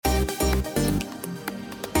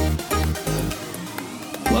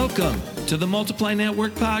Welcome to the Multiply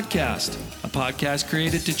Network Podcast, a podcast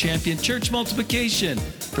created to champion church multiplication,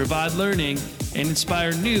 provide learning, and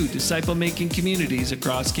inspire new disciple-making communities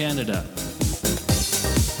across Canada.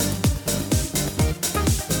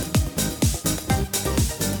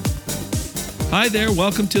 Hi there,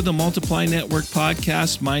 welcome to the Multiply Network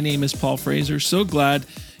Podcast. My name is Paul Fraser. So glad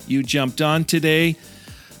you jumped on today.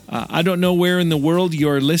 I don't know where in the world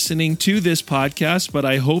you're listening to this podcast, but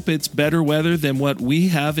I hope it's better weather than what we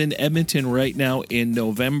have in Edmonton right now in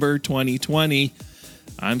November 2020.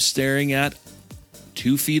 I'm staring at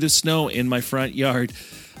 2 feet of snow in my front yard.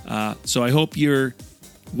 So I hope you're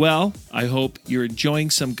well. I hope you're enjoying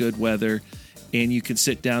some good weather and you can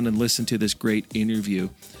sit down and listen to this great interview.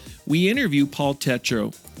 We interview Paul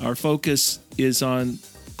Tétrault. Our focus is on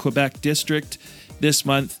Quebec District this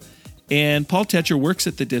month. And Paul Tétrault works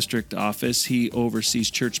at the district office. He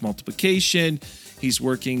oversees church multiplication. He's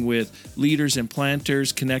working with leaders and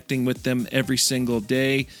planters, connecting with them every single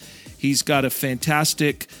day. He's got a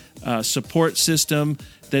fantastic support system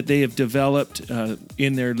that they have developed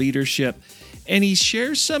in their leadership. And he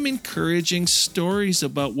shares some encouraging stories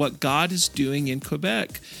about what God is doing in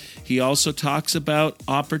Quebec. He also talks about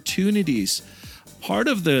opportunities. Part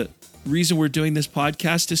of the reason we're doing this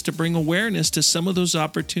podcast is to bring awareness to some of those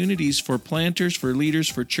opportunities for planters, for leaders,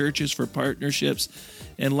 for churches, for partnerships.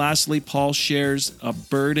 And lastly, Paul shares a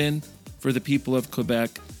burden for the people of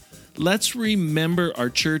Quebec. Let's remember our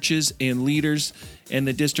churches and leaders and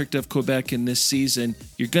the District of Quebec in this season.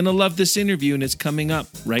 You're going to love this interview, and it's coming up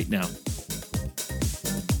right now.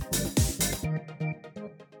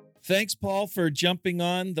 Thanks, Paul, for jumping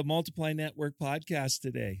on the Multiply Network podcast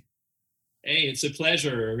today. Hey, it's a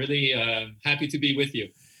pleasure. Really happy to be with you.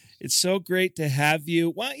 It's so great to have you.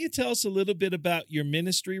 Why don't you tell us a little bit about your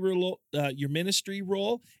ministry role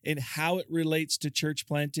and how it relates to church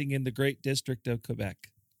planting in the great district of Quebec?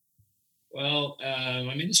 Well,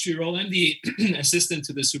 my ministry role, I'm the assistant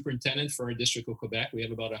to the superintendent for our district of Quebec. We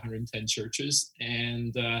have about 110 churches,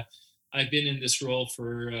 and I've been in this role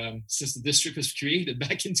for since the district was created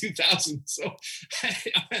back in 2000. So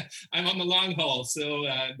I'm on the long haul. So,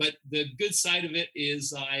 but the good side of it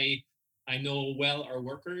is I know well our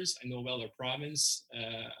workers. I know well our province.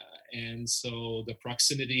 And so the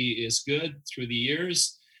proximity is good through the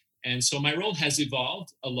years. And so my role has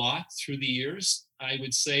evolved a lot through the years. I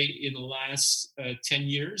would say in the last 10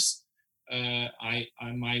 years,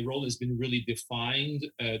 my role has been really defined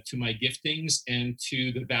to my giftings and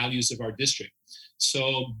to the values of our district.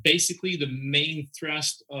 So basically, the main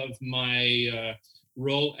thrust of my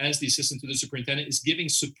role as the assistant to the superintendent is giving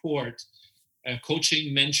support,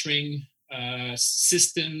 coaching, mentoring,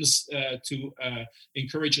 systems to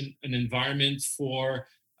encourage an environment for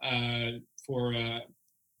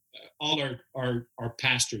all our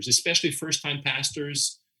pastors, especially first-time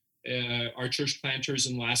pastors. Our church planters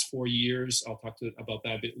in the last 4 years. I'll talk about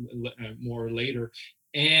that a bit more later.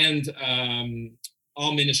 And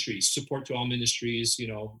all ministries, support to all ministries,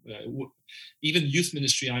 even youth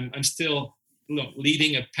ministry. I'm still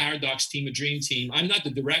leading a Paradox team, a dream team. I'm not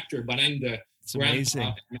the director, but I'm the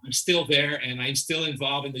grandpa. I'm still there, and I'm still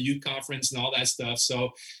involved in the youth conference and all that stuff.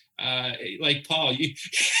 So like Paul, you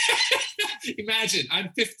imagine, I'm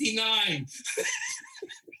 59.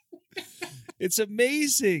 It's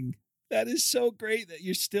amazing. That is so great that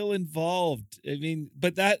you're still involved. I mean,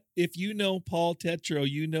 but that if you know Paul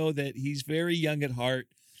Tétrault, you know that he's very young at heart,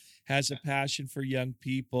 has a passion for young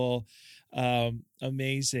people.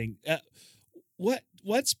 Amazing.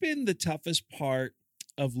 What's been the toughest part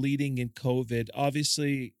of leading in COVID?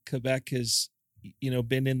 Obviously, Quebec has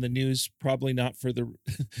been in the news, probably not for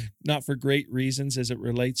great reasons as it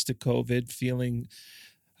relates to COVID, feeling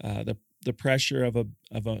the pressure of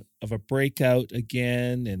a breakout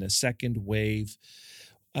again and a second wave.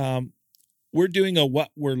 We're doing a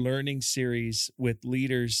What We're Learning series with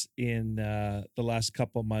leaders in the last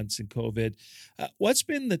couple months in COVID. What's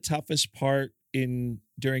been the toughest part during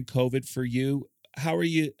COVID for you? How are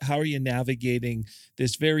you navigating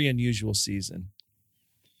this very unusual season?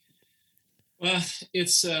 Well,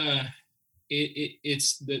 it's the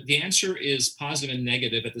answer is positive and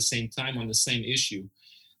negative at the same time on the same issue.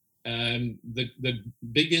 The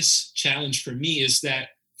biggest challenge for me is that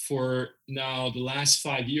for now the last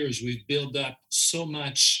 5 years we've built up so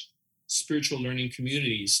much spiritual learning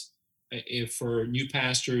communities for new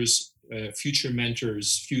pastors, future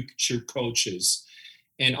mentors, future coaches,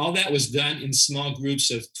 and all that was done in small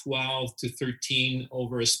groups of 12 to 13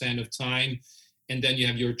 over a span of time. and then you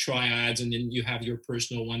have your triads, and then you have your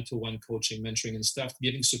personal one-to-one coaching, mentoring and stuff,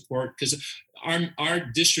 giving support, because our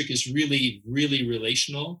district is really, really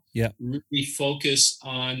relational. Yeah. Really focus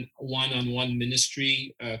on one-on-one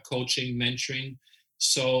ministry, coaching, mentoring.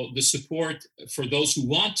 So the support for those who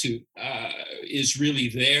want to is really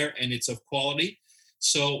there, and it's of quality.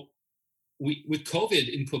 So with COVID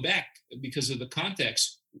in Quebec, because of the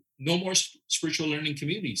context, no more spiritual learning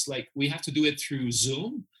communities. Like, we have to do it through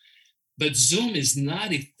Zoom, but Zoom is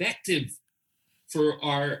not effective for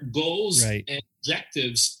our goals and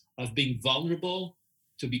objectives of being vulnerable,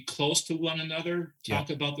 to be close to one another, talk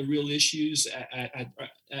about the real issues at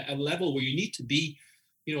a level where you need to be,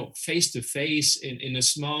 face to face in a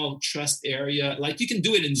small trust area. Like, you can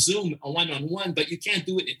do it in Zoom one-on-one, but you can't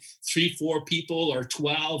do it in 3-4 people or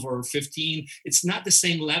 12 or 15. It's not the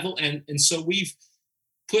same level. And so we've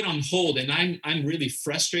put on hold, and I'm really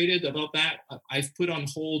frustrated about that. I've put on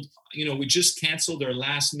hold, we just canceled our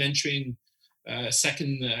last mentoring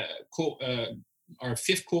our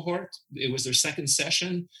 5th cohort. It was their 2nd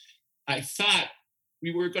session. I thought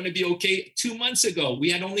we were going to be okay 2 months ago. We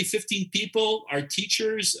had only 15 people, our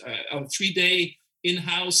teachers, a 3-day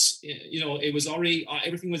in-house, it was already,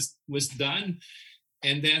 everything was done.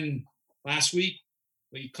 And then last week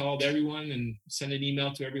we called everyone and sent an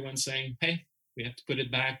email to everyone saying, hey, we have to put it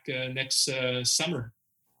back next summer.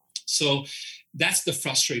 So that's the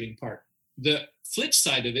frustrating part. The flip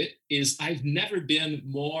side of it is I've never been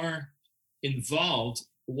more involved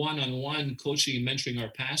one-on-one coaching and mentoring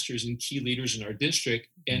our pastors and key leaders in our district.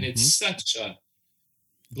 And it's such a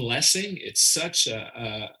blessing. It's such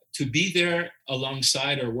to be there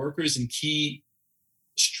alongside our workers in key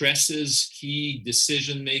stresses, key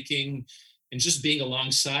decision-making, and just being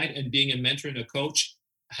alongside and being a mentor and a coach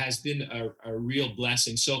has been a real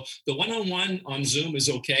blessing. So the one-on-one on Zoom is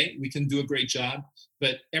okay. We can do a great job,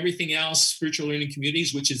 but everything else, spiritual learning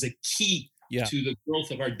communities, which is a key to the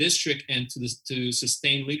growth of our district and to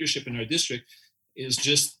sustain leadership in our district, is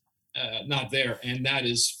just not there. And that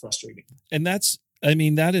is frustrating. And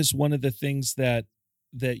that is one of the things that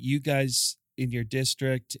you guys in your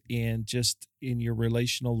district and just in your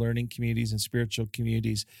relational learning communities and spiritual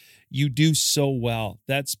communities, you do so well.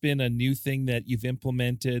 That's been a new thing that you've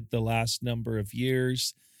implemented the last number of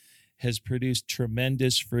years, has produced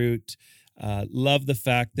tremendous fruit. Love the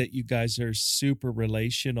fact that you guys are super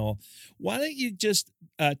relational. Why don't you just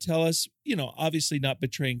tell us, obviously not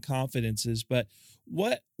betraying confidences, but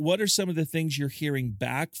what are some of the things you're hearing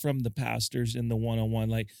back from the pastors in the one-on-one?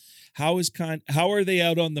 Like, how are they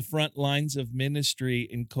out on the front lines of ministry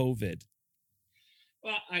in COVID?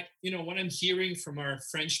 Well, what I'm hearing from our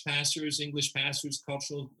French pastors, English pastors,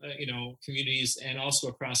 cultural, communities, and also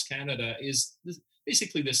across Canada is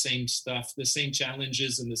basically the same stuff, the same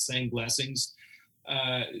challenges and the same blessings.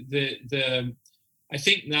 I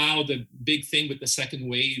think now the big thing with the second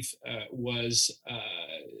wave was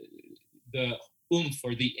the oomph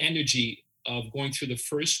or the energy of going through the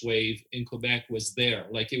first wave in Quebec was there.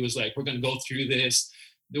 Like, it was like, we're going to go through this.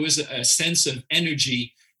 There was a sense of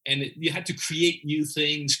energy, and you had to create new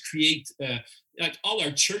things, like all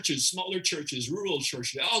our churches, smaller churches, rural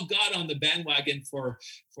churches, they all got on the bandwagon for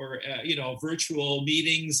virtual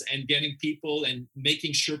meetings and getting people and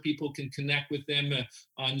making sure people can connect with them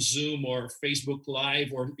on Zoom or Facebook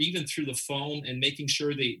Live or even through the phone, and making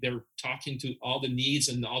sure they're talking to all the needs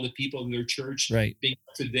and all the people in their church, being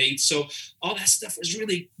up to date. So all that stuff was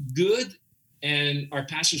really good. And our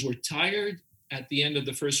pastors were tired at the end of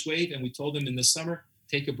the first wave. And we told them in the summer,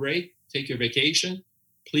 take a break, take your vacation,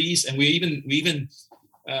 please. And we even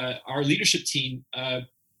our leadership team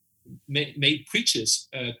made preaches.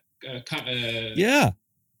 And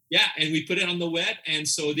we put it on the web, and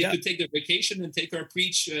so they could take their vacation and take our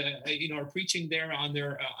our preaching there on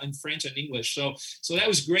their on French and English. So that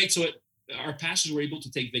was great. So our pastors were able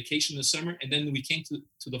to take vacation in the summer, and then we came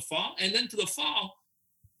to the fall, and then to the fall,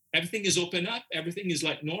 everything is open up. Everything is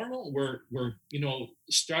like normal. We're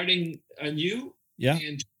starting anew. Yeah.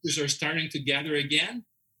 And churches are starting to gather again,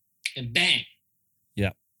 and bang.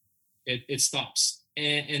 Yeah. It stops.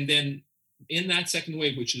 And then in that second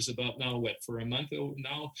wave, which is about now, for a month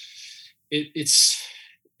now, it's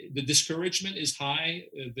the discouragement is high,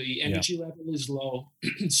 the energy level is low.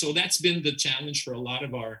 So that's been the challenge for a lot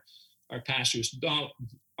of our pastors.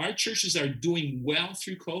 Our churches are doing well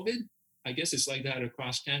through COVID. I guess it's like that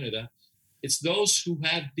across Canada. It's those who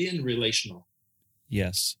have been relational.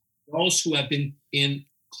 Yes. Those who have been in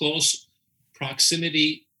close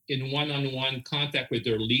proximity, in one-on-one contact with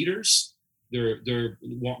their leaders, their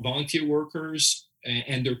volunteer workers,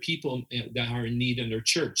 and their people that are in need in their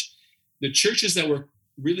church. The churches that were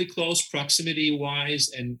really close proximity wise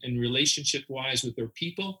and relationship wise with their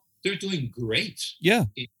people, they're doing great. Yeah.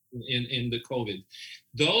 In the COVID.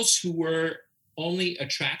 Those who were only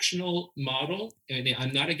attractional model, and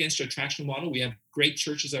I'm not against attractional model. We have great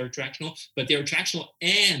churches that are attractional, but they're attractional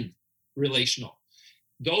and relational.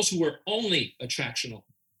 Those who were only attractional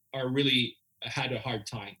are really had a hard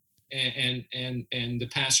time, and the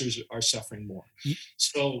pastors are suffering more.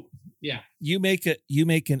 So yeah, you make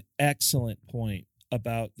an excellent point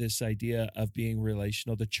about this idea of being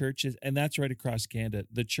relational. The churches, and that's right across Canada,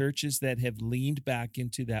 the churches that have leaned back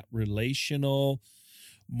into that relational,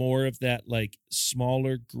 more of that like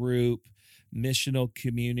smaller group, missional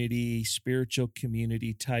community, spiritual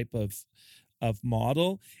community type of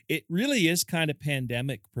model, it really is kind of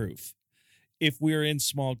pandemic proof. If we're in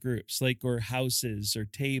small groups, like, or houses or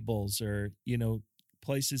tables or,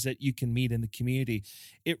 places that you can meet in the community,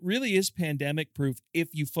 it really is pandemic proof if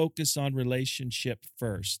you focus on relationship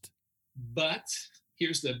first. But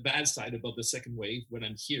here's the bad side about the second wave, what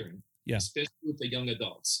I'm hearing, especially with the young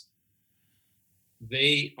adults.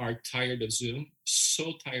 They are tired of Zoom,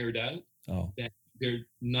 so tired out that they're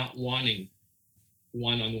not wanting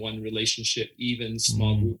one-on-one relationship, even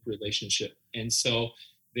small group relationship. And so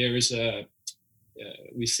there is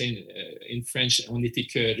we say in French, on est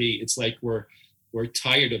écœuré. It's like we're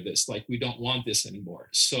tired of this, like we don't want this anymore.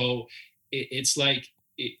 So it's like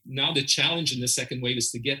now the challenge in the second wave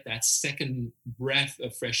is to get that second breath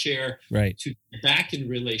of fresh air, right, to get back in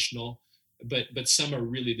relational. But some are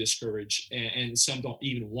really discouraged, and some don't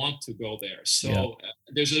even want to go there. So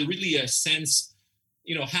there's really a sense,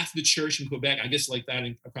 half the church in Quebec, I guess like that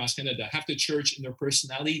across Canada, half the church in their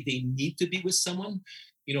personality, they need to be with someone,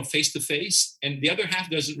 face to face, and the other half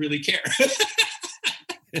doesn't really care.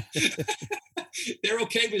 They're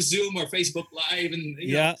okay with Zoom or Facebook Live, and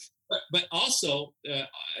but also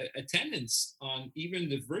attendance on even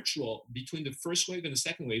the virtual between the first wave and the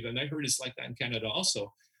second wave, and I heard it's like that in Canada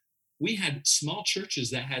also. We had small churches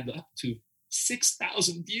that had up to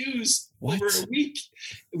 6,000 views over a week.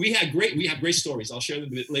 We have great stories. I'll share them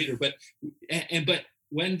a bit later. But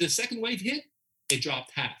when the second wave hit, it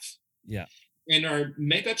dropped half. Yeah. And our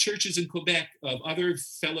mega churches in Quebec of other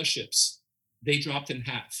fellowships, they dropped in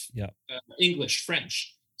half. Yeah. English,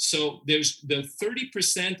 French. So there's the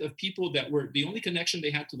 30% of people that were the only connection they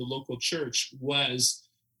had to the local church was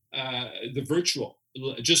the virtual,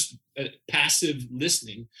 just passive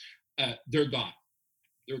listening. They're gone.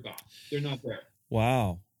 They're not there.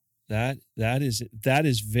 Wow. That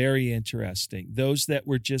is very interesting. Those that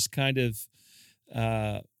were just kind of,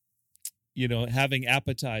 having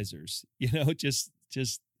appetizers,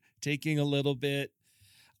 just taking a little bit.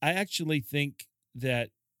 I actually think that,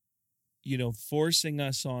 forcing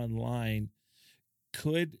us online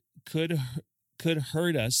could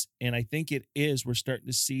hurt us. And I think it is. We're starting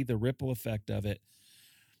to see the ripple effect of it.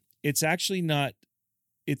 It's actually not,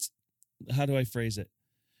 how do I phrase it?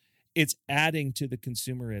 It's adding to the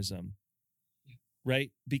consumerism,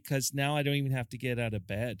 right? Because now I don't even have to get out of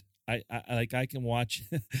bed. I can watch,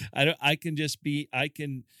 I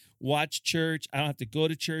can watch church. I don't have to go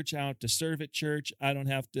to church. I don't have to serve at church. I don't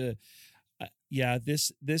have to,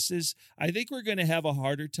 this is, I think we're going to have a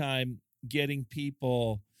harder time getting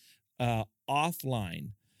people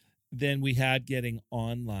offline than we had getting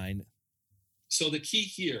online. So the key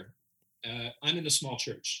here, I'm in a small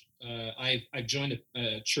church. I joined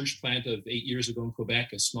a church plant of 8 years ago in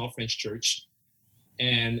Quebec, a small French church,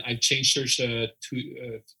 and I changed church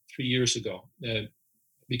 3 years ago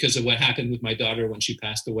because of what happened with my daughter when she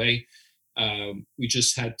passed away. We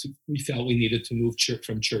felt we needed to move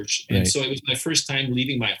from church, and so it was my first time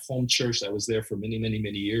leaving my home church. I was there for many, many,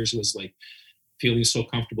 many years. It was like feeling so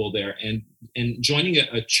comfortable there, and joining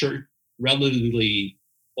a church, relatively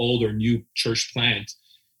old or new church plant,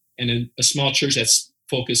 and a small church that's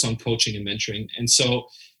focused on coaching and mentoring. And so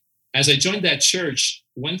as I joined that church,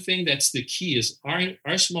 one thing that's the key is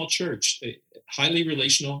our small church, highly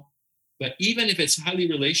relational, but even if it's highly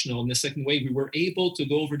relational in the second wave, we were able to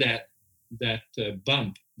go over that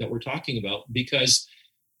bump that we're talking about because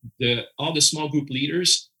all the small group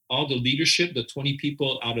leaders, all the leadership, the 20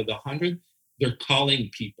 people out of the 100, they're calling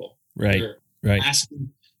people. Right. They're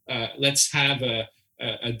asking, let's have a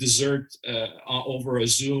dessert over a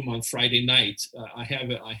Zoom on Friday night. I have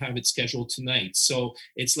it scheduled tonight. So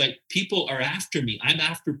it's like people are after me. I'm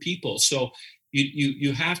after people. So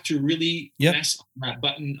you have to really press on that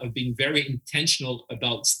button of being very intentional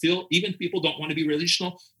about still, even if people don't want to be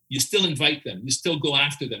relational, you still invite them. You still go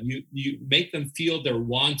after them. You make them feel they're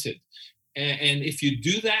wanted. And if you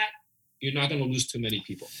do that, you're not going to lose too many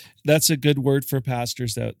people. That's a good word for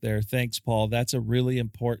pastors out there. Thanks, Paul. That's a really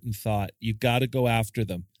important thought. You got to go after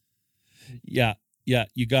them. Yeah.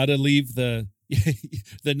 You got to leave the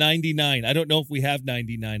 99. I don't know if we have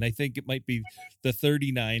 99. I think it might be the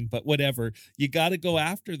 39, but whatever. You got to go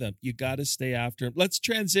after them. You got to stay after them. Let's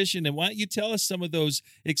transition. And why don't you tell us some of those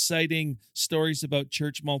exciting stories about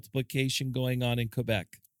church multiplication going on in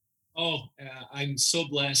Quebec? I'm so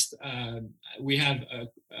blessed. We have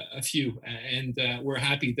a few, and we're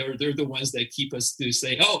happy. They're the ones that keep us to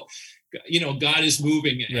say, God is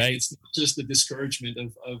moving. And right. It's not just the discouragement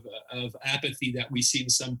of apathy that we see in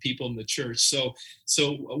some people in the church. So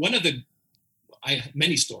I have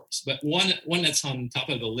many stories, but one that's on top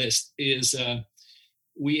of the list is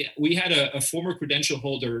we had a former credential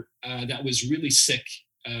holder that was really sick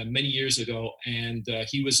many years ago, and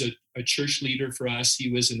he was a church leader for us. He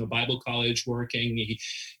was in the Bible college working.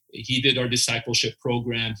 He did our discipleship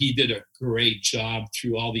program. He did a great job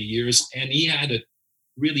through all the years, and he had a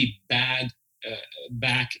really bad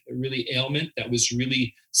back, really ailment that was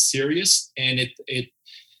really serious, and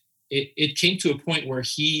it came to a point where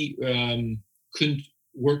he couldn't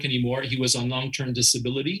work anymore. He was on long-term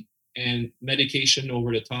disability and medication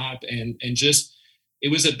over the top, and just it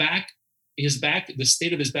was the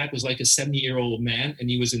state of his back was like a 70-year-old man, and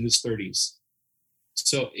he was in his 30s.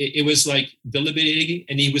 So it was like debilitating,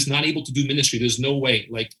 and he was not able to do ministry. There's no way,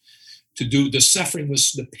 like, to do.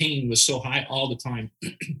 The pain was so high all the time.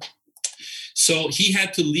 So he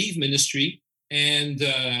had to leave ministry, and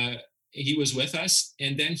he was with us.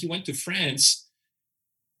 And then he went to France,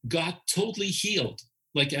 got totally healed,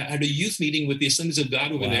 like at a youth meeting with the Assemblies of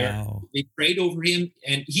God over there. They prayed over him,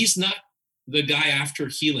 and he's not the guy after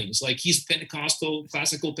healings. Like, he's Pentecostal,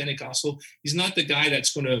 classical Pentecostal. He's not the guy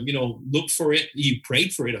that's going to, look for it. He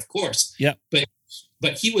prayed for it, of course. Yeah.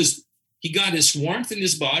 But he got this warmth in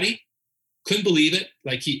his body. Couldn't believe it.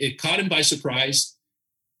 Like, it caught him by surprise.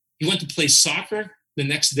 He went to play soccer the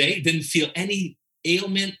next day. Didn't feel any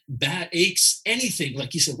ailment, bad aches, anything.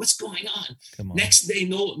 Like, he said, "What's going on?" Come on. Next day,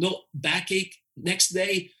 no backache. Next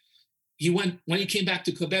day, when he came back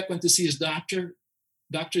to Quebec, went to see his doctor.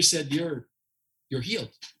 Doctor said, "You're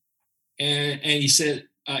healed." And he said,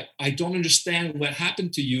 I don't understand what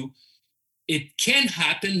happened to you. It can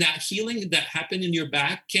happen. That healing that happened in your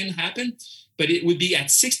back can happen, but it would be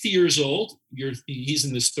at 60 years old. He's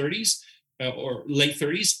in his 30s or late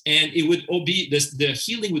 30s. And it would be the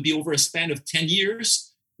healing would be over a span of 10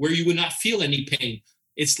 years where you would not feel any pain.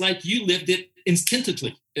 It's like you lived it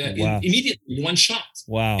instantly, immediately, in one shot.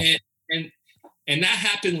 Wow. And that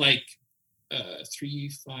happened like 3,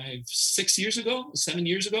 5, 6 years ago, 7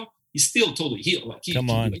 years ago. He's still totally healed. Like, come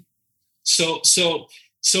on.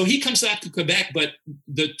 So he comes back to Quebec, but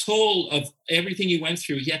the toll of everything he went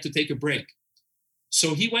through, he had to take a break.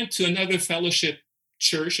 So he went to another fellowship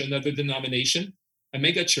church, another denomination, a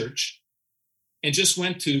mega church, and just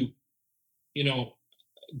went to,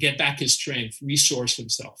 get back his strength, resource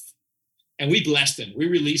himself. And we blessed him. We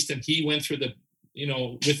released him. He went through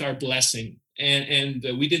with our blessing. And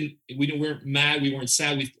we weren't mad. We weren't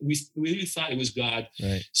sad. We really thought it was God.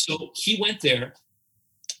 Right. So he went there,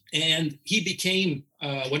 and he became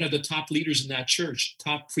one of the top leaders in that church,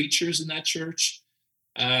 top preachers in that church.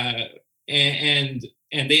 And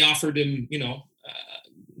they offered him,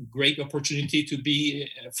 great opportunity to be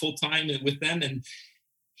full-time with them. And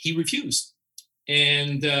he refused.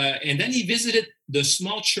 And then he visited the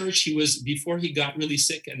small church he was, before he got really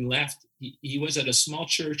sick and left. He was at a small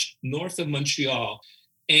church north of Montreal,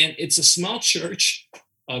 and it's a small church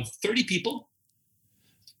of 30 people,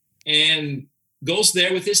 and goes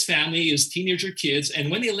there with his family, his teenager kids.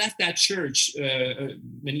 And when they left that church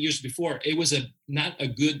many years before, it was not a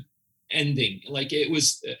good ending. Like, it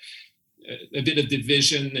was a bit of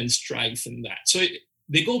division and strife and that. So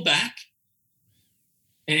they go back,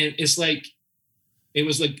 and it's like, it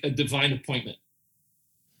was like a divine appointment.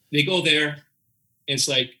 They go there. It's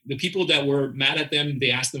like the people that were mad at them,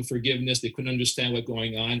 they asked them forgiveness. They couldn't understand what's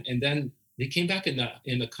going on. And then they came back in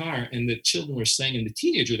the car, and the children were saying, and the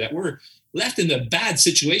teenager that were left in a bad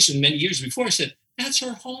situation many years before said, "That's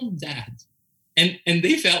our home, Dad." And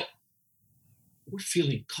they felt, we're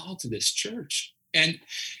feeling called to this church. And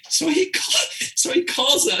so he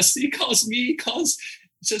calls us. He calls me. He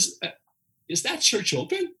says, "Is that church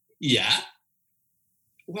open?" "Yeah."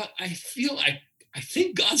 "Well, I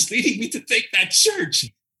think God's leading me to take that church."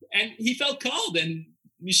 And he felt called. And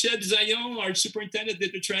Michel Desaillon, our superintendent,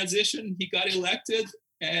 did the transition. He got elected.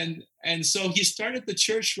 And so he started the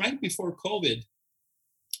church right before COVID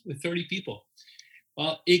with 30 people.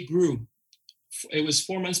 Well, it grew. It was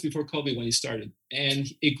 4 months before COVID when he started. And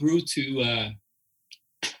it grew to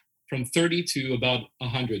from 30 to about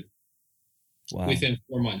 100 within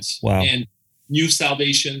 4 months. Wow. And new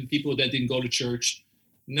salvation, people that didn't go to church,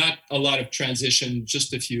 not a lot of transition,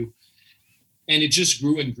 just a few. And it just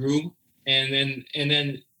grew and grew. And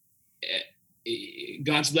then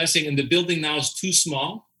God's blessing. And the building now is too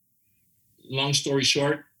small. Long story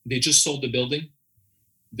short, they just sold the building.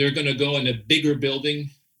 They're going to go in a bigger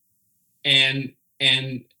building. And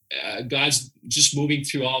God's just moving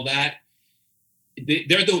through all that.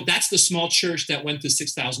 That's the small church that went to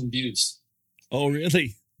 6,000 views. Oh,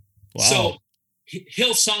 really? Wow. So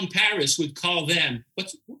Hillsong Paris would call them,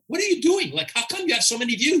 what are you doing? Like, how come you have so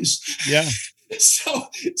many views? Yeah.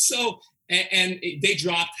 And they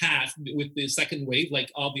dropped half with the second wave,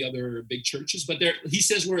 like all the other big churches. But he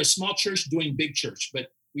says we're a small church doing big church,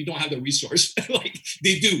 but we don't have the resource. Like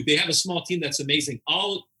they do. They have a small team that's amazing.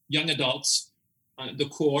 All young adults, the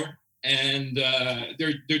core, and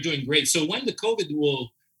they're doing great. So when the COVID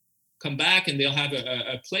will come back and they'll have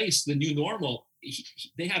a place, the new normal,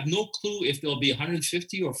 they have no clue if there'll be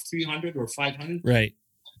 150 or 300 or 500. Right.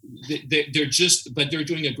 But they're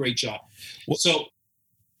doing a great job. Well, so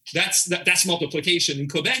that's multiplication in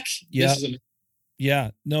Quebec. Yeah. Yeah.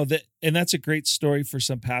 No, and that's a great story for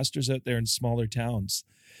some pastors out there in smaller towns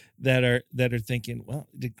that are thinking, well,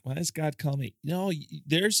 why does God call me? No,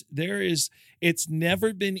 it's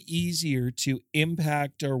never been easier to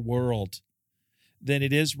impact our world than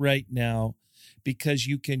it is right now, because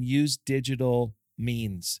you can use digital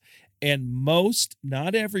means. And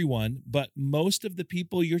not everyone, but most of the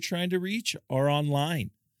people you're trying to reach are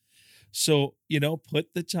online. So,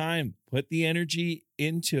 put the time, put the energy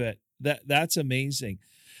into it. That's amazing.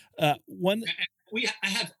 Another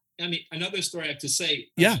story I have to say.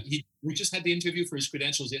 Yeah. We just had the interview for his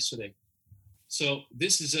credentials yesterday. So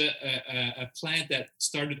this is a plant that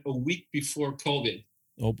started a week before COVID.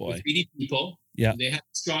 Oh boy. With 80 people. Yeah. They have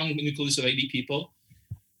a strong nucleus of 80 people.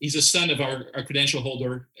 He's a son of our credential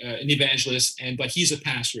holder, an evangelist, but he's a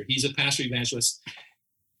pastor. He's a pastor evangelist.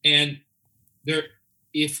 And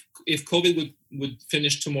if COVID would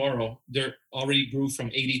finish tomorrow, they already grew from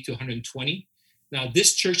 80 to 120. Now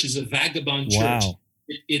this church is a vagabond church. Wow.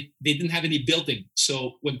 They didn't have any building.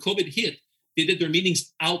 So when COVID hit, they did their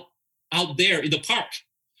meetings out there in the park.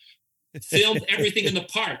 Filmed everything in the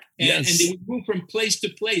park, and they would move from place to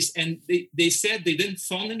place. And they said they didn't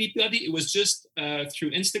phone anybody. It was just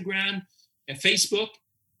through Instagram and Facebook.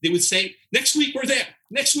 They would say, next week we're there.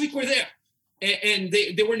 Next week we're there. And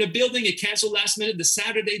they were in a building. It canceled last minute. The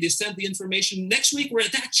Saturday they sent the information. Next week we're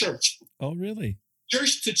at that church. Oh, really?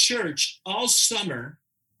 Church to church all summer,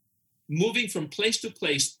 moving from place to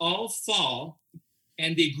place all fall,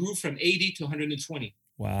 and they grew from 80 to 120.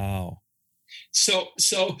 Wow. So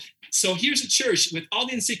here's a church with all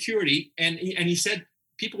the insecurity, and he said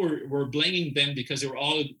people were blaming them because they were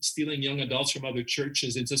all stealing young adults from other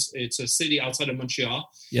churches. It's a city outside of Montreal.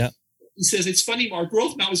 Yeah. He says, it's funny, our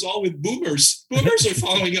growth now is all with boomers. Boomers are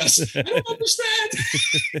following us. I don't understand.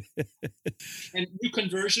 And new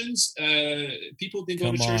conversions, people didn't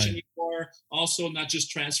go to church anymore. Also, not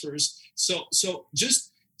just transfers. So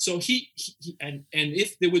he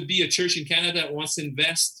if there would be a church in Canada that wants to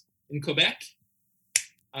invest in Quebec,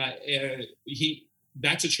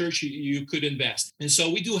 that's a church you could invest. And so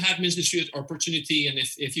we do have ministry opportunity. And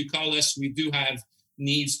if you call us, we do have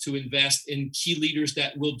needs to invest in key leaders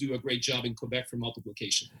that will do a great job in Quebec for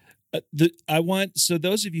multiplication. So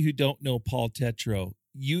those of you who don't know Paul Tétrault,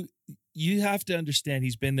 you have to understand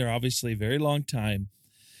he's been there obviously a very long time.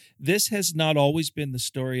 This has not always been the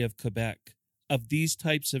story of Quebec, of these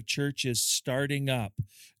types of churches starting up,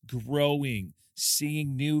 growing,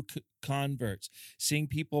 seeing new converts, seeing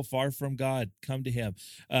people far from God come to him,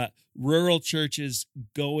 rural churches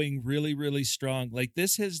going really, really strong. Like,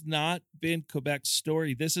 this has not been Quebec's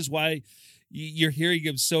story. This is why you're hearing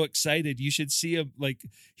him so excited. You should see him, like,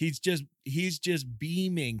 he's just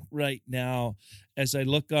beaming right now as I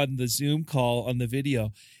look on the Zoom call on the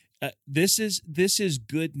video. This is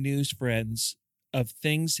good news, friends, of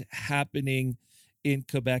things happening in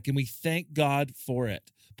Quebec, and we thank God for it.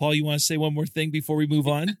 Paul, you want to say one more thing before we move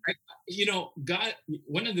on? God,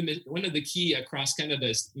 one of the key across Canada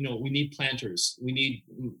is, we need planters. We need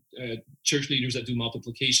church leaders that do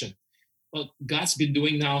multiplication. Well, God's been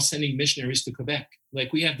doing now, sending missionaries to Quebec.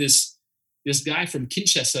 Like, we have this guy from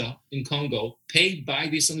Kinshasa in Congo, paid by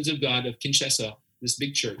the Assemblies of God of Kinshasa, this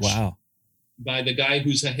big church. Wow. By the guy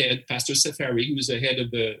who's ahead, Pastor Safari, who's the head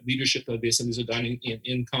of the leadership of the Assemblies of God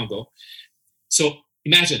in Congo. So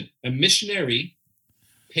imagine a missionary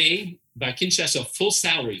paid by Kinshasa full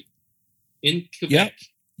salary in Quebec.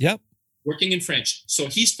 Yep. Working in French. So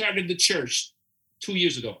he started the church 2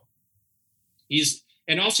 years ago.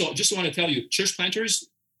 And also, just want to tell you, church planters,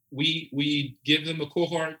 we give them a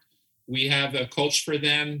cohort. We have a coach for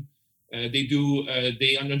them.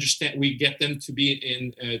 They understand. We get them to be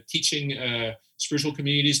in teaching spiritual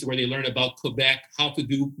communities where they learn about Quebec, how to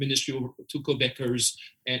do ministry to Quebecers,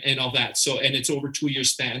 and all that. So, and it's over 2 year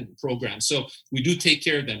span program. So we do take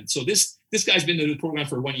care of them. So this guy's been in the program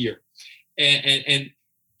for 1 year, and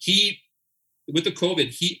he, with the COVID,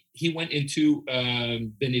 he went into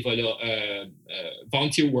bénévolat,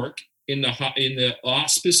 volunteer work in the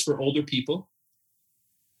hospice for older people.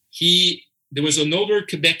 There was an older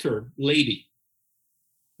Quebecer lady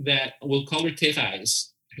that, we'll call her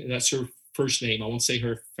Thérèse. That's her first name. I won't say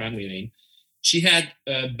her family name. She had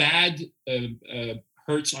bad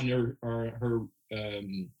hurts on her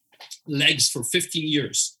legs for 15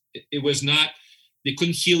 years. It was not, they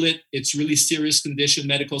couldn't heal it. It's really serious condition,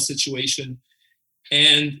 medical situation.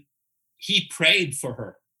 And he prayed for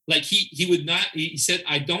her. Like he would not, he said,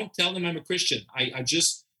 I don't tell them I'm a Christian. I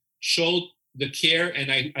just showed the care,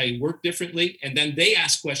 and I work differently, and then they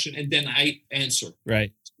ask question, and then I answer.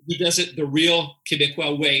 Right. He does it the real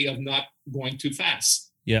Quebecois way of not going too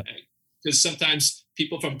fast. Yeah. Because sometimes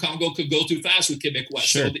people from Congo could go too fast with Quebecois.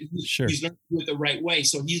 Sure. So he's learned to do it the right way.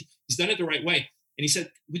 So he's done it the right way. And he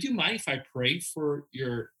said, would you mind if I pray for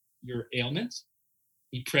your ailment?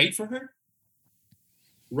 He prayed for her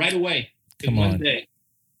right away. Come in one on. day.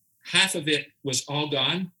 Half of it was all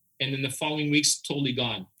gone. And in the following weeks, totally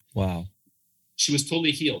gone. Wow. She was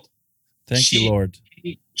totally healed. Thank you, Lord.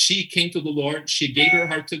 She came to the Lord. She gave her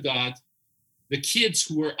heart to God. The kids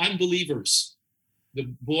who were unbelievers, the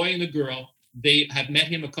boy and the girl, they have met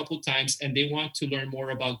him a couple of times, and they want to learn more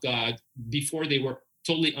about God. Before, they were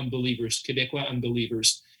totally unbelievers, Quebecois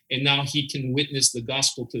unbelievers. And now he can witness the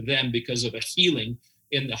gospel to them because of a healing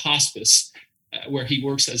in the hospice where he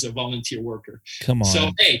works as a volunteer worker. Come on.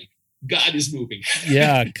 So, hey, God is moving.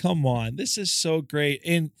 Yeah, come on. This is so great.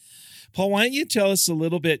 And Paul, why don't you tell us a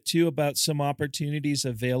little bit, too, about some opportunities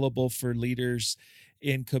available for leaders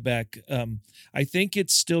in Quebec? I think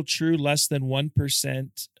it's still true, less than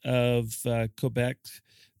 1% of Quebecers,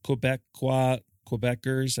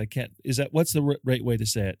 what's the right way to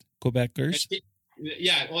say it? Quebecers?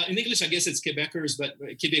 Yeah, well, in English, I guess it's Quebecers, but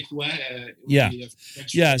Québécois.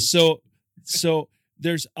 Yeah. So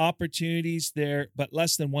there's opportunities there, but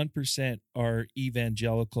less than 1% are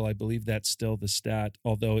evangelical. I believe that's still the stat,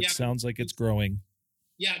 although it sounds like it's growing.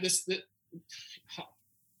 Yeah, the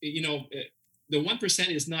 1%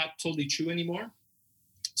 is not totally true anymore.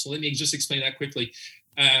 So let me just explain that quickly.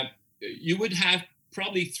 You would have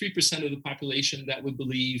probably 3% of the population that would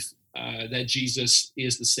believe that Jesus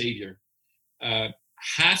is the Savior.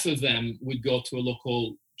 Half of them would go to a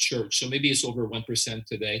local church. So maybe it's over 1%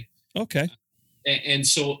 today. Okay. And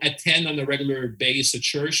so attend on a regular basis a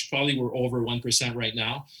church, probably we're over 1% right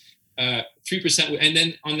now. 3%. And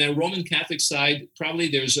then on the Roman Catholic side, probably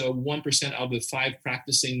there's a 1% out of the 5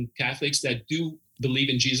 practicing Catholics that do believe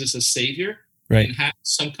in Jesus as Savior, right, and have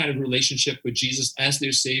some kind of relationship with Jesus as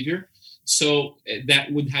their Savior. So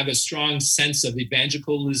that would have a strong sense of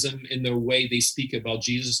evangelicalism in the way they speak about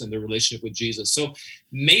Jesus and their relationship with Jesus. So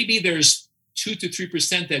maybe there's 2 to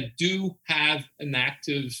 3% that do have an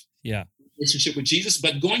active relationship with Jesus,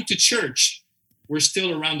 but going to church, we're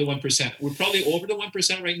still around the 1%. We're probably over the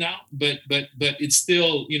 1% right now, but it's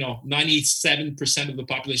still, 97% of the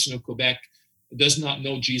population of Quebec does not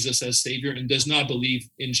know Jesus as Savior and does not believe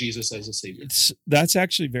in Jesus as a Savior. That's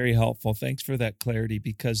actually very helpful. Thanks for that clarity,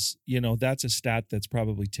 because, that's a stat that's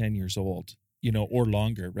probably 10 years old, or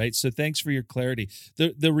longer, right? So thanks for your clarity.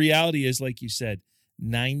 The reality is, like you said,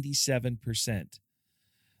 97%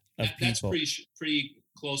 of people. That's pretty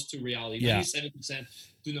close to reality. Yeah. 97%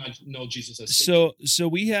 do not know Jesus as Savior.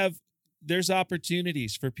 So there's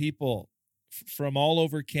opportunities for people from all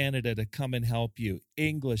over Canada to come and help you.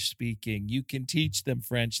 English speaking, you can teach them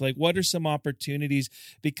French. Like, what are some opportunities?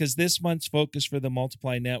 Because this month's focus for the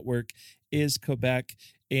Multiply Network is Quebec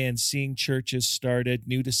and seeing churches started,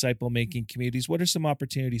 new disciple-making communities. What are some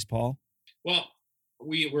opportunities, Paul? Well,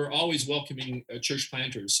 we're always welcoming church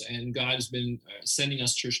planters, and God has been sending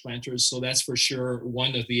us church planters. So that's for sure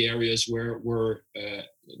one of the areas where we're,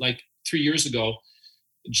 like 3 years ago,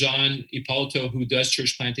 John Ippolito, who does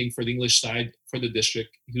church planting for the English side for the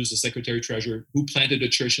district, who's the secretary treasurer, who planted a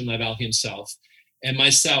church in Laval himself, and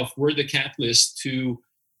myself, we're the catalyst to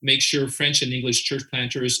make sure French and English church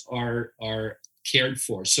planters are cared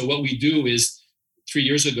for. So what we do is, 3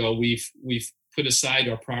 years ago, we've put aside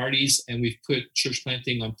our priorities and we've put church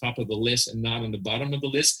planting on top of the list and not on the bottom of the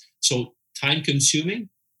list. So time consuming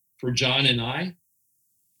for John and I,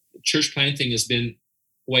 church planting has been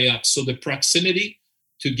way up. So the proximity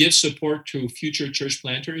to give support to future church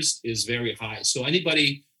planters is very high. So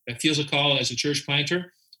anybody that feels a call as a church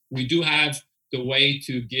planter, we do have the way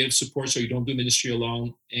to give support so you don't do ministry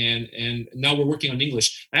alone. And now we're working on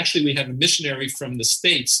English. Actually, we have a missionary from the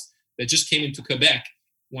States that just came into Quebec.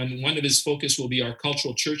 When one of his focus will be our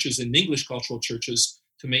cultural churches and English cultural churches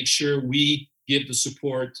to make sure we give the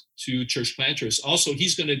support to church planters. Also,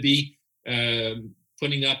 he's going to be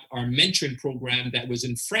putting up our mentoring program that was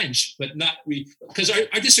in French, but not because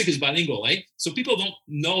our district is bilingual, right? So people don't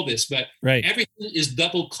know this, but everything is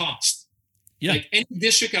double cost. Yeah. Like any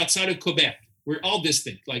district outside of Quebec, we're all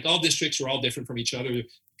distinct. Like all districts are all different from each other.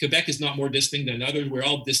 Quebec is not more distinct than others. We're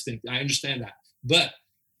all distinct. I understand that. But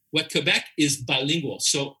what Quebec is bilingual.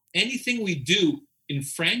 So anything we do in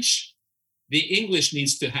French, the English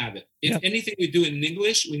needs to have it. If anything we do in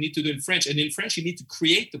English, we need to do in French. And in French, you need to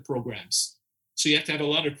create the programs. So you have to have a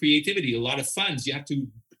lot of creativity, a lot of funds. You have to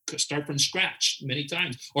start from scratch many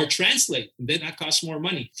times or translate. And then that costs more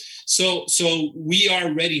money. So we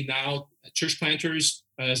are ready now. Church planters,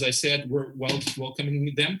 as I said, we're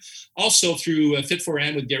welcoming them. Also through Fit for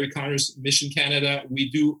End with Gary Connors, Mission Canada, we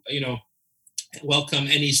do, welcome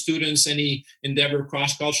any students, any endeavor,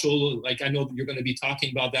 cross-cultural, like I know you're going to be talking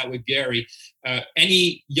about that with Gary.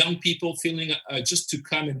 Any young people feeling just to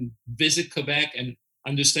come and visit Quebec and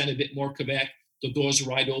understand a bit more Quebec, the doors are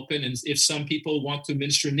wide open. And if some people want to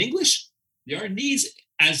minister in English, there are needs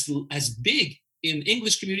as big in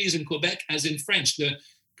English communities in Quebec as in French. The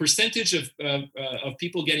percentage of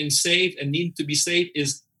people getting saved and need to be saved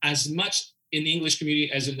is as much in the English community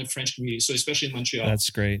as in the French community. So especially in Montreal. That's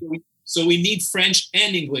great. So we need French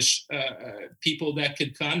and English people that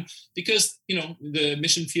could come because, the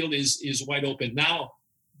mission field is wide open. Now,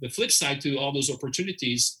 the flip side to all those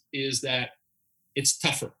opportunities is that it's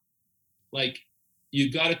tougher. Like,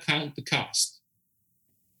 you got to count the cost.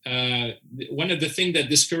 One of the things that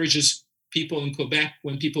discourages people in Quebec,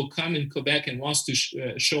 when people come in Quebec and wants to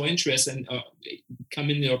show interest and come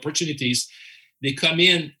in the opportunities, they come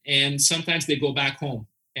in and sometimes they go back home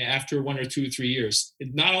after 1 or 2 or 3 years.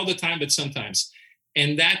 Not all the time, but sometimes.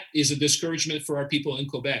 And that is a discouragement for our people in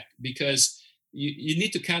Quebec because you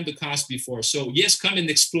need to count the cost before. So yes, come and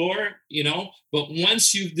explore, but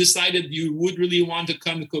once you've decided you would really want to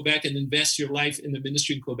come to Quebec and invest your life in the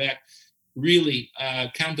ministry in Quebec, really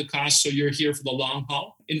count the cost so you're here for the long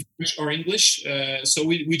haul in French or English. So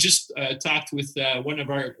we just talked with one of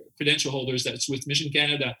our credential holders that's with Mission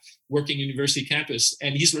Canada working university campus,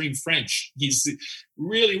 and he's learning French. He's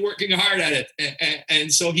really working hard at it.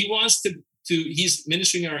 And so he wants he's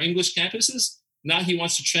ministering at our English campuses. Now he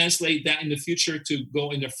wants to translate that in the future to go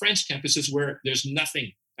into French campuses where there's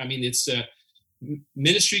nothing. I mean, it's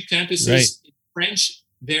ministry campuses, right. French,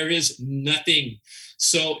 there is nothing.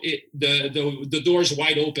 So the door is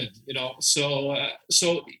wide open, So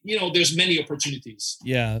there's many opportunities.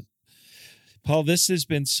 Yeah. Paul, this has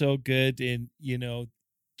been so good. And,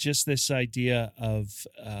 just this idea of,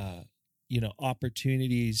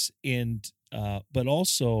 opportunities and, but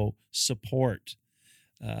also support.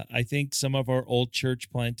 I think some of our old church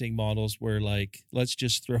planting models were like, let's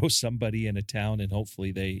just throw somebody in a town and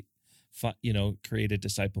hopefully they, create a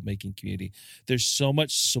disciple-making community. There's so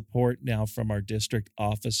much support now from our district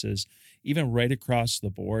offices, even right across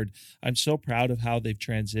the board. I'm so proud of how they've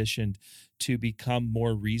transitioned to become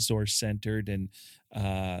more resource-centered and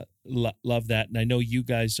love that. And I know you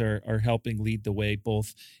guys are helping lead the way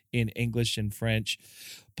both in English and French.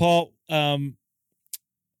 Paul, I'm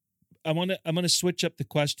gonna switch up the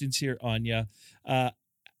questions here, Anya.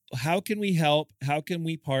 How can we help? How can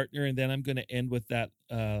we partner? And then I'm going to end with that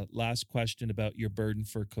last question about your burden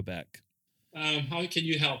for Quebec. How can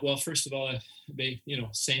you help? Well, first of all,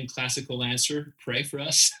 same classical answer: pray for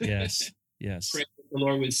us. Yes. Pray that the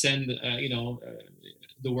Lord would send,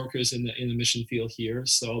 the workers in the mission field here.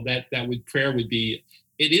 So prayer would be.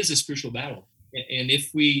 It is a spiritual battle, and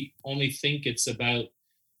if we only think it's about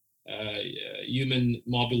human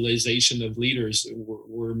mobilization of leaders,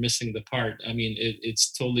 we're missing the part. I mean,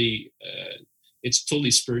 it's totally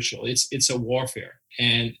spiritual. It's a warfare,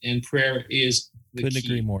 and prayer is the Couldn't key.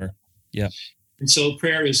 Agree more. Yeah. And so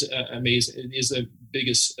prayer is amazing. It is the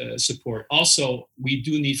biggest support. Also, we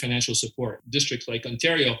do need financial support. Districts like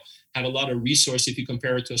Ontario have a lot of resources if you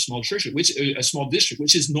compare it to a small church, a small district,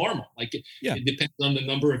 which is normal. Like it depends on the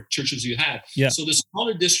number of churches you have. Yeah. So the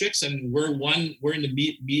smaller districts, and we're in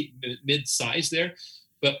the mid size there.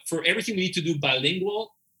 But for everything we need to do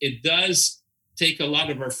bilingual, it does take a lot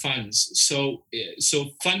of our funds. So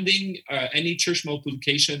funding any church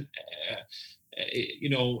multiplication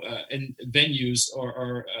and venues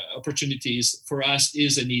or opportunities for us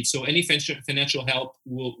is a need. So any financial help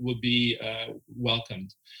will be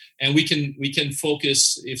welcomed, and we can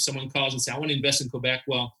focus. If someone calls and say, "I want to invest in Quebec,"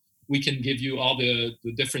 well, we can give you all the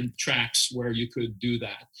different tracks where you could do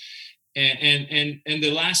that. And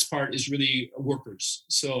the last part is really workers.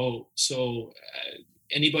 So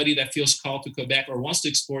anybody that feels called to Quebec or wants to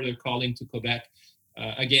explore their calling to Quebec,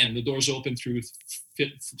 again, the door's open through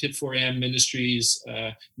Fit4M Ministries,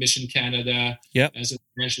 Mission Canada, as an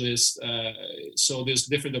evangelist. So there's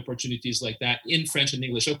different opportunities like that in French and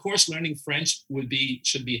English. Of course, learning French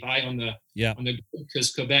should be high on the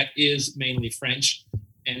because Quebec is mainly French.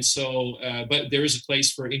 And so, but there is a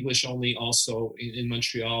place for English only also in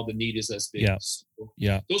Montreal. The need is as big. So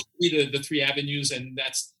those would be the three avenues, and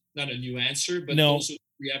that's not a new answer, but those are the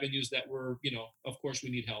three avenues that we're, of course we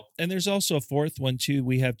need help. And there's also a fourth one too.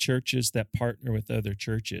 We have churches that partner with other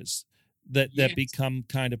churches that become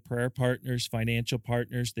kind of prayer partners, financial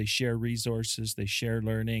partners. They share resources, they share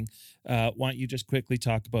learning. Why don't you just quickly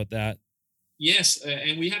talk about that? Yes,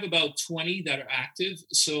 and we have about 20 that are active.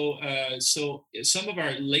 So some of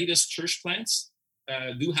our latest church plants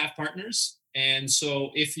do have partners. And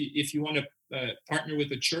so if you want to partner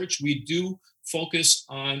with a church, we do focus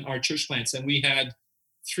on our church plants. And we had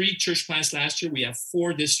 3 church plants last year. We have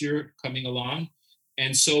 4 this year coming along.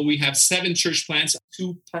 And so we have 7 church plants,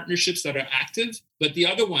 2 partnerships that are active. But the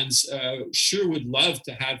other ones sure would love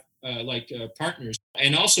to have partners.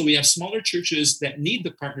 And also we have smaller churches that need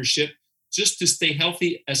the partnership just to stay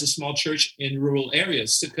healthy as a small church in rural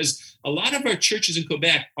areas. Because a lot of our churches in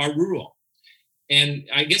Quebec are rural. And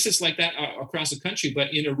I guess it's like that across the country.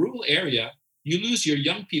 But in a rural area, you lose your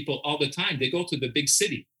young people all the time. They go to the big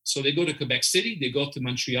city. So they go to Quebec City, they go to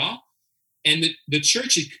Montreal. And the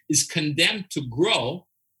church is condemned to grow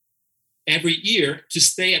every year to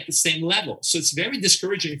stay at the same level. So it's very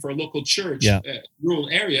discouraging for a local church, rural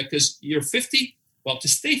area, because you're 50. Well, to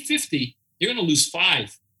stay 50, you're going to lose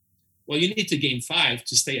 5. Well, you need to gain 5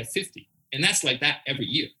 to stay at 50. And that's like that every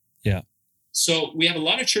year. Yeah. So we have a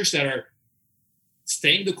lot of churches that are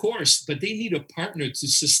staying the course, but they need a partner to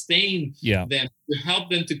sustain them, to help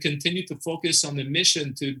them to continue to focus on the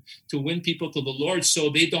mission, to win people to the Lord, so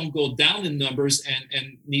they don't go down in numbers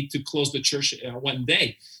and need to close the church one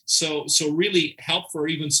day. So really help for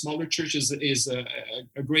even smaller churches is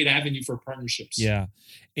a great avenue for partnerships. Yeah.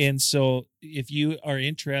 And so if you are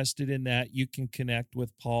interested in that, you can connect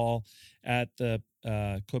with Paul at the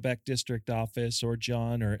Quebec district office, or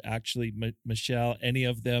John, or actually Michelle, any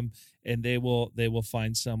of them, and they will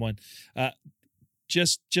find someone.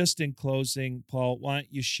 Just in closing, Paul, why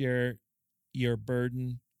don't you share your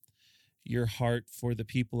burden, your heart for the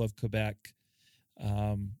people of Quebec?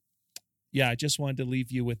 I just wanted to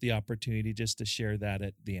leave you with the opportunity just to share that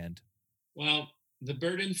at the end. Well, the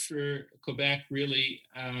burden for Quebec, really,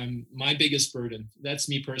 my biggest burden, that's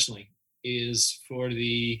me personally, is for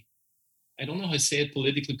I don't know how to say it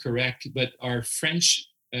politically correct, but our French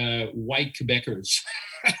white Quebecers.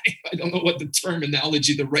 I don't know what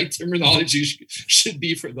the right terminology should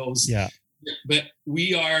be for those. Yeah. But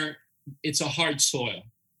it's a hard soil.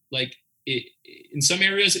 Like in some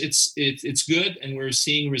areas it's good and we're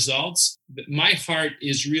seeing results. But my heart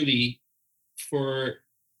is really for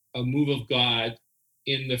a move of God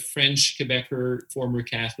in the French Quebecer former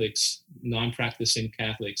Catholics, non-practicing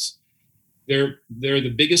Catholics. They're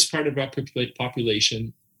the biggest part of our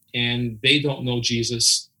population, and they don't know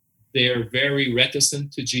Jesus. They are very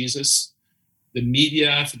reticent to Jesus. The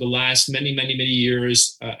media for the last many, many, many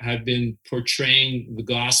years have been portraying the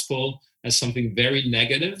gospel as something very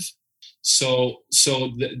negative. So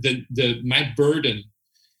my burden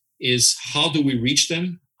is, how do we reach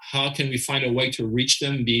them? How can we find a way to reach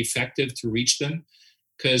them, be effective to reach them?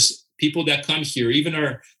 Because people that come here, even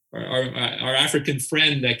our African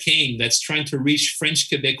friend that came, that's trying to reach French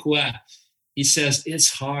Quebecois, he says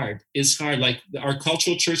it's hard. It's hard. Like our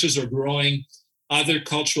cultural churches are growing, other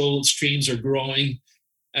cultural streams are growing,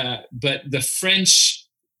 but the French,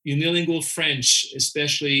 unilingual French,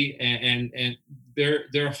 especially, and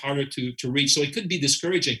they're harder to reach. So it could be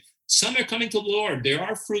discouraging. Some are coming to the Lord. There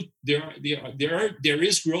are fruit. There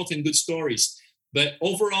is growth in good stories. But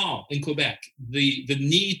overall, in Quebec, the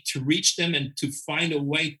need to reach them and to find a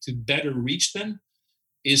way to better reach them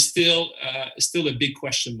is still a big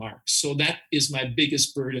question mark. So that is my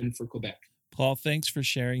biggest burden for Quebec. Paul, thanks for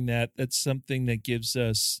sharing that. That's something that gives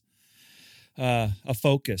us a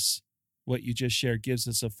focus. What you just shared gives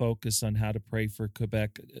us a focus on how to pray for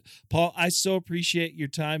Quebec. Paul, I so appreciate your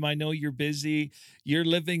time. I know you're busy. You're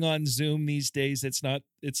living on Zoom these days. It's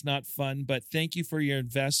not fun, but thank you for your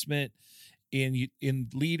investment in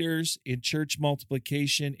leaders, in church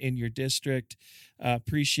multiplication in your district.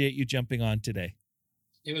 Appreciate you jumping on today.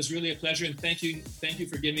 It was really a pleasure, and thank you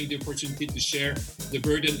for giving me the opportunity to share the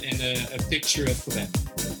burden and a picture of Quebec.